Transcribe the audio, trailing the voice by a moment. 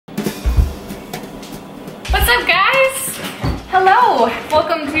up, guys? Hello,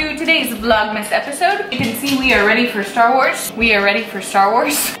 welcome to today's Vlogmas episode. You can see we are ready for Star Wars. We are ready for Star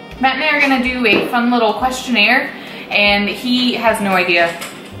Wars. Matt and I are gonna do a fun little questionnaire, and he has no idea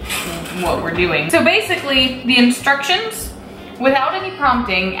what we're doing. So basically, the instructions, without any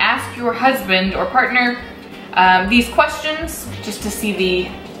prompting, ask your husband or partner these questions just to see the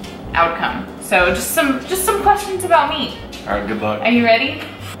outcome. So just some questions about me. All right, good luck. Are you ready?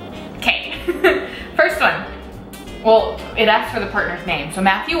 Okay. First one. Well, it asks for the partner's name. So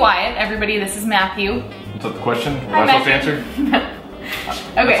Matthew Wyatt, everybody, this is Matthew. What's up, the question? Hi, Am I supposed to answer?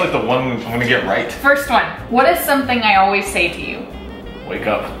 Okay. That's like the one I'm gonna get right. First one. What is something I always say to you? Wake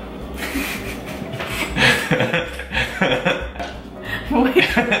up.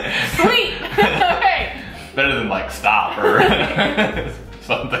 Sleep. Okay. Better than like stop or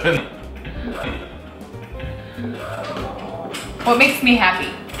something. What makes me happy?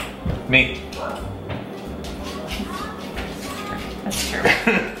 Me. That's true.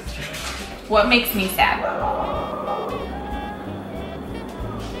 What makes me sad?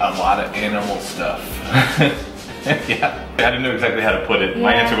 A lot of animal stuff. Yeah. I didn't know exactly how to put it.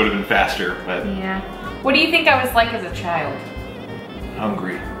 My Yeah. answer would have been faster, but Yeah. What do you think I was like as a child?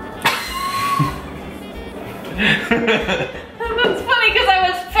 hungry. That's funny because I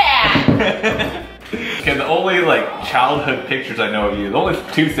was fat. Okay, the only like childhood pictures I know of you, the only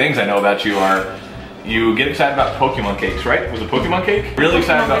two things I know about you are you get excited about Pokemon cakes, right? Was it Pokemon cake? Really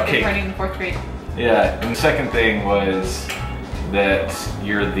excited about cake. Party in the 4th grade. Yeah, and the second thing was that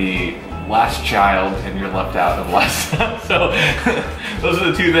you're the last child and you're left out of last time. So those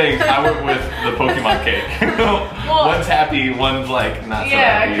are the two things. I went with the Pokemon cake. Well, one's happy, one's like not so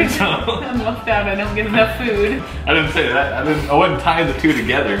happy. So. I'm left out. I don't get enough food. I didn't say that. I wouldn't tie the two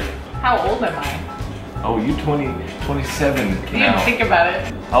together. How old am I? Oh, you 27 You now. didn't think about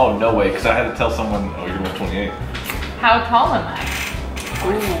it. Oh, no way, because I had to tell someone, oh, you're only 28. How tall am I? I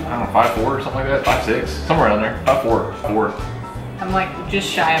don't know, 5'4" or something like that, 5'6", somewhere around there. 5'4", 4. I'm like just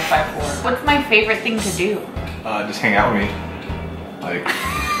shy of 5'4". What's my favorite thing to do? Just hang out with me, like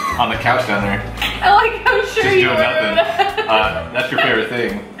on the couch down there. I like how sure Just you doing were. nothing. That's your favorite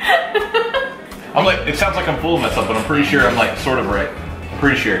thing. I'm like, it sounds like I'm fooling myself, but I'm pretty sure I'm like sort of right. I'm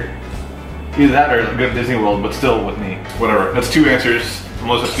pretty sure. Either that or go to Disney World, but still with me. Whatever. That's two answers.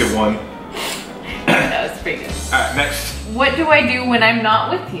 Let's just give one. That was pretty good. Alright, next. What do I do when I'm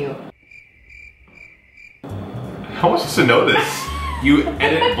not with you? How am I supposed to know this? You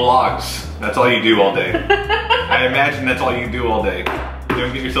edit vlogs. That's all you do all day. I imagine that's all you do all day. You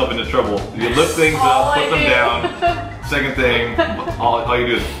don't get yourself into trouble. You lift things up, put them down. Second thing, all you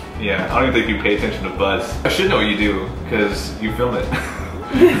do is, yeah, I don't even think you pay attention to buzz. I should know what you do, because you film it.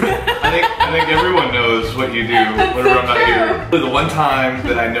 I think everyone knows what you do whenever I'm not here. The one time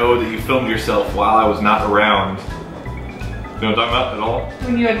that I know that you filmed yourself while I was not around. You know what I'm talking about at all?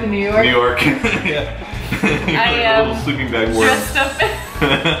 When you went to New York? New York, yeah. A little sleeping bag warm. Dressed up.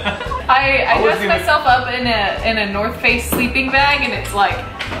 I dressed myself up in a North Face sleeping bag, and it's like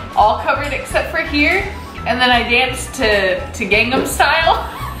all covered except for here. And then I danced to Gangnam Style.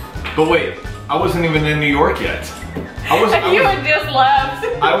 But wait, I wasn't even in New York yet. You had just left.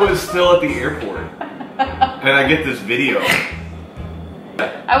 I was still at the airport, and I get this video.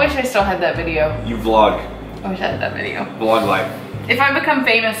 I wish I still had that video. You vlog. I wish I had that video. Vlog life. If I become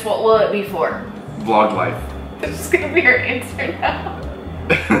famous, what will it be for? Vlog life. This is gonna be your answer now.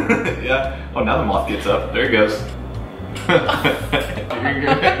 Yeah. Oh, now the moth gets up. There it goes. You're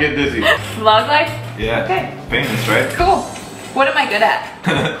gonna get dizzy. Vlog life? Yeah. Okay. Famous, right? Cool. What am I good at?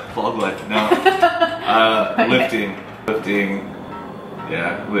 Vlog life. No. Lifting. Lifting.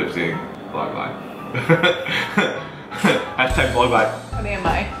 Yeah, lifting. Vlog life. Hashtag vlog life. What am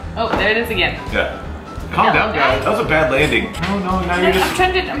I? Oh, there it is again. Yeah. Calm down, guys. That was a bad landing. No, now you're just...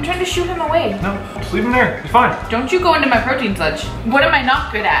 I'm trying to shoot him away. No, just leave him there. It's fine. Don't you go into my protein sludge. What am I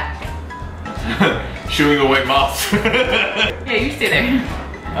not good at? Shooing away moths. Yeah, you stay there.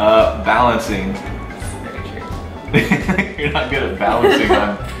 Balancing. Very true. You're not good at balancing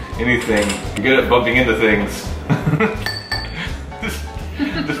on anything. You're good at bumping into things.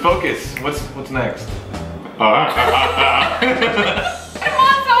 just focus. What's next? My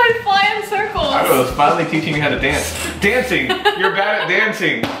mom's always flying circles. I was finally teaching you how to dance. Dancing! You're bad at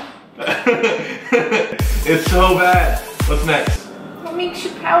dancing! It's so bad. What's next? What makes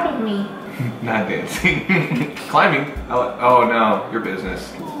you proud of me? Not dancing. Climbing. Oh no, your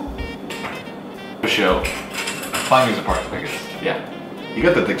business. Show. Climbing's a part, I guess. Yeah. You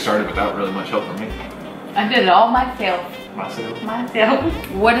got the thing started without really much help from me. I did it all myself. Myself.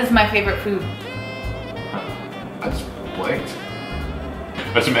 What is my favorite food? I just blanked.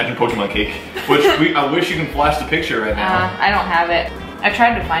 Let's imagine Pokemon cake. Which I wish you can flash the picture right now. I don't have it. I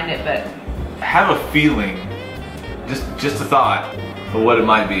tried to find it, but I have a feeling, just a thought of what it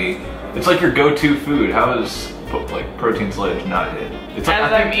might be. It's like your go-to food. How is like protein sludge not it? It's like,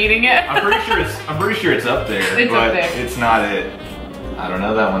 as I'm eating it. I'm pretty sure it's up there. It's but up there. It's not it. I don't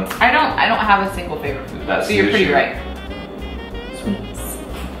know that one. I don't have a single favorite food. That's so you're the pretty issue. right. Sweets.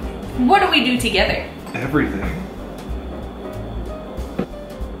 What do we do together? Everything.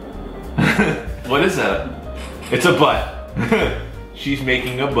 What is that? It's a butt. She's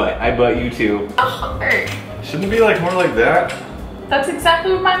making a butt. I butt you too. A heart. Shouldn't it be like more like that? That's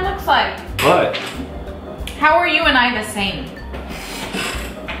exactly what mine looks like. Butt. How are you and I the same?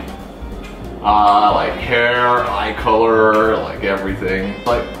 Like hair, eye color, like everything.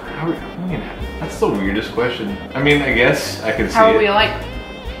 Like, I mean, that's the weirdest question. I mean, I guess I could see How are it we alike?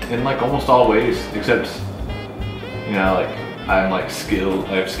 in like almost all ways, except, you know, like I'm like skilled.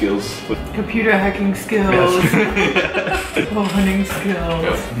 I have skills with Computer hacking skills. Bow hunting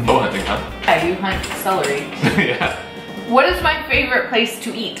skills. bow hunting, huh? Yeah, you hunt celery. Yeah. What is my favorite place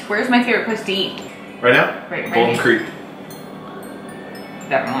to eat? Where's my favorite place to eat? Right now? Right Golden here. Creek.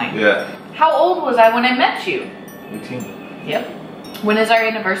 Definitely. Yeah. How old was I when I met you? 18. Yep. When is our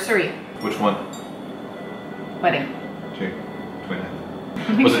anniversary? Which one? Wedding.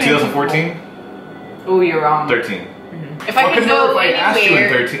 29. Was it 2014? Oh, you're wrong. 13. If I could go if I asked you in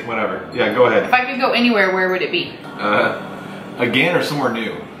anywhere, 13, whatever. Yeah, go ahead. if I could go anywhere, where would it be? Again or somewhere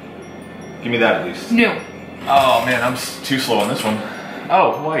new? Give me that at least. New. Oh man, I'm too slow on this one.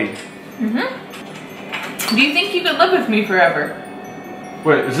 Oh, Hawaii. Do you think you could live with me forever?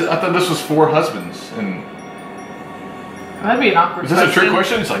 Wait, is it? I thought this was 4 husbands. And That'd be an awkward is this a trick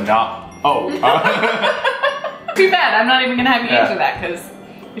question? It's like, nah. Oh. Too bad. I'm not even gonna have you Yeah. answer that because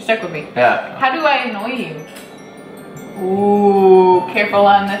you're stuck with me. Yeah. How do I annoy you? Ooh, careful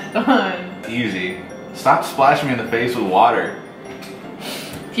on this one. Easy. Stop splashing me in the face with water.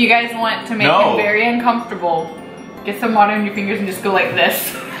 If you guys want to make No. him very uncomfortable, get some water in your fingers and just go like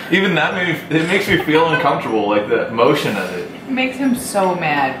this. Even that it makes me feel uncomfortable, like the motion of it. It makes him so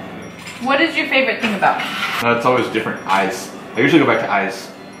mad. What is your favorite thing about me? No, it's always different. Eyes. I usually go back to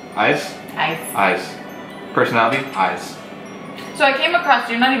eyes. Eyes? Eyes. Eyes. Personality? Eyes. So I came across,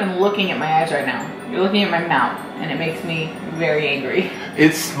 you're not even looking at my eyes right now. You're looking at my mouth, and it makes me very angry.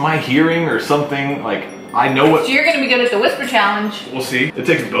 It's my hearing or something, like, I know what... So you're gonna be good at the whisper challenge. We'll see. It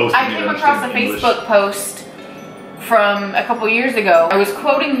takes both. I came across a Facebook post from a couple years ago. I was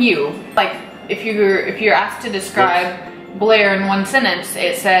quoting you, like if you're asked to describe Blair in one sentence,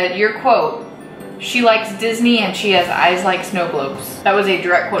 it said your quote, "She likes Disney and she has eyes like snow globes." That was a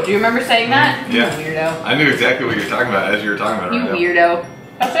direct quote. Do you remember saying that? Yeah. You weirdo. I knew exactly what you were talking about as you were talking about it. You right weirdo.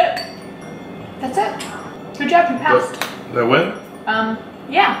 That's it. That's it. Good job, you passed. Did I win?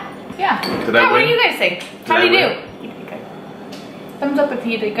 Yeah. Did I What win? do you guys think? How Did do I you win? do? You did good. Thumbs up if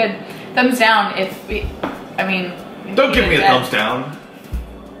you did good. Thumbs down if, I mean. Don't if give you me a did bad. thumbs down.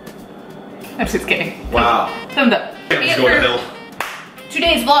 I'm just kidding. Wow. Thumbs up. Let's go to hell.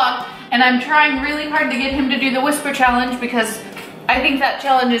 Today's vlog, and I'm trying really hard to get him to do the whisper challenge because I think that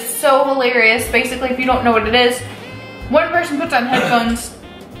challenge is so hilarious. Basically, if you don't know what it is, one person puts on headphones,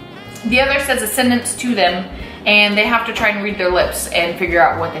 the other says a sentence to them, and they have to try and read their lips and figure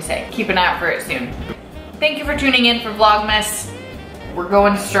out what they say. Keep an eye out for it soon. Thank you for tuning in for Vlogmas. We're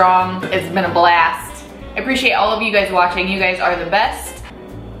going strong. It's been a blast. I appreciate all of you guys watching. You guys are the best.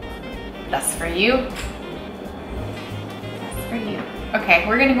 That's for you. That's for you. Okay,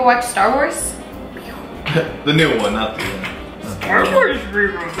 we're gonna go watch Star Wars. The new one, not the one. Star Wars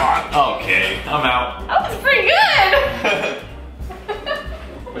rewatch. Okay, I'm out. That was pretty good.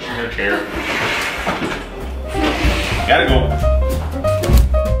 Pushing her chair. Gotta go.